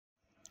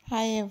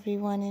Hi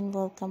everyone and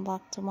welcome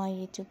back to my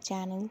YouTube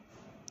channel.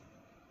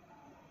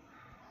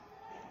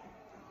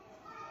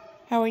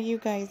 How are you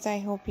guys? I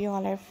hope you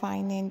all are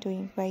fine and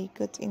doing very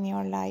good in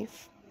your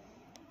life.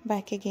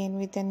 Back again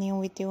with a new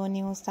video,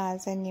 new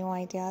styles and new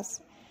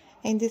ideas.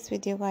 In this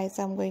video guys,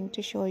 I'm going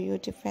to show you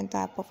different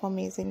type of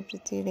amazing,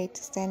 pretty,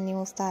 latest and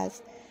new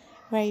styles.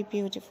 Very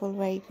beautiful,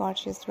 very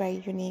gorgeous,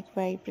 very unique,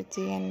 very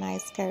pretty and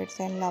nice skirts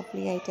and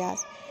lovely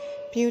ideas.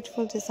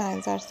 Beautiful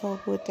designs are so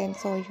good and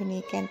so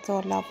unique and so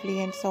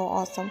lovely and so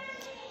awesome.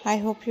 I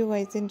hope you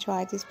guys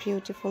enjoy these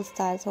beautiful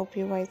styles. Hope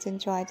you guys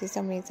enjoy this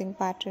amazing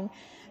pattern.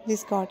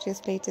 This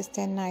gorgeous, latest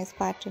and nice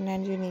pattern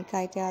and unique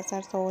ideas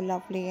are so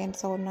lovely and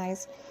so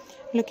nice.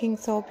 Looking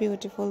so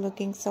beautiful,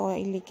 looking so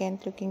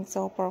elegant, looking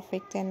so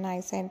perfect and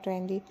nice and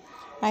trendy.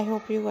 I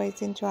hope you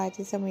guys enjoy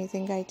these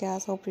amazing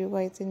ideas. Hope you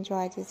guys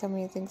enjoy this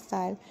amazing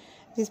style.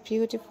 These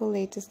beautiful,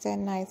 latest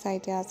and nice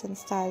ideas and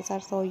styles are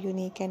so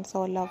unique and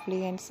so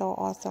lovely and so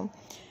awesome.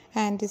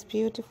 And these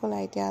beautiful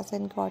ideas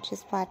and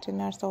gorgeous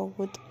pattern are so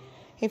good.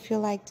 If you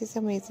like this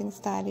amazing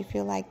style, if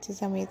you like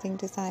these amazing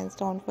designs,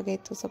 don't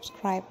forget to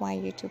subscribe my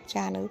YouTube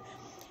channel.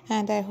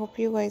 And I hope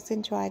you guys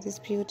enjoy this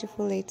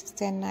beautiful,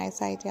 latest and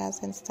nice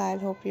ideas and style.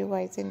 Hope you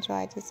guys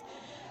enjoy this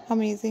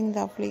amazing,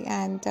 lovely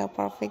and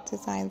perfect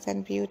designs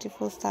and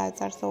beautiful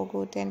styles are so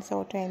good and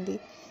so trendy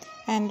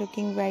and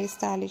looking very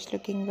stylish,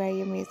 looking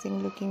very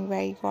amazing, looking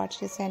very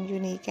gorgeous and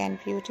unique and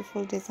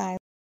beautiful designs.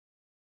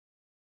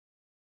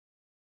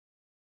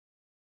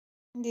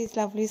 These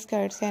lovely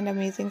skirts and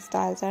amazing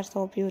styles are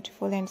so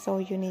beautiful and so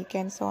unique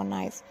and so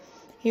nice.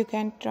 You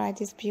can try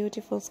these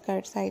beautiful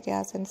skirts,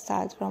 ideas and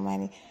styles from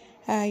any.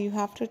 You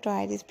have to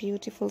try these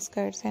beautiful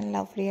skirts and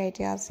lovely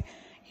ideas.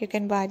 You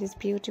can buy these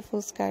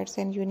beautiful skirts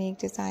and unique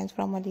designs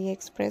from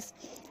AliExpress,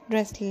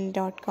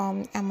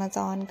 Dressly.com,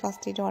 Amazon,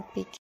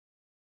 Costi.pk,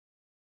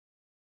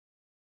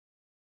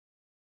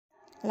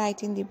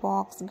 Light in the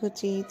Box,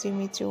 Gucci,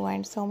 Jimmy Choo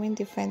and so many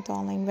different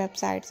online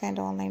websites and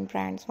online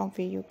brands from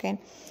where you can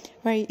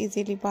very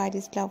easily buy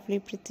these lovely,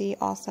 pretty,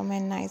 awesome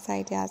and nice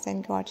ideas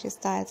and gorgeous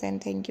styles.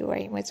 And thank you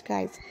very much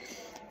guys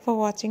for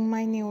watching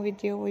my new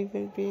video. We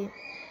will be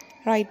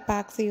right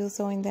back. See you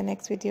soon in the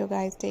next video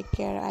guys. Take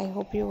care. I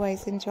hope you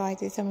guys enjoy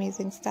these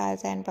amazing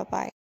styles and bye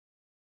bye.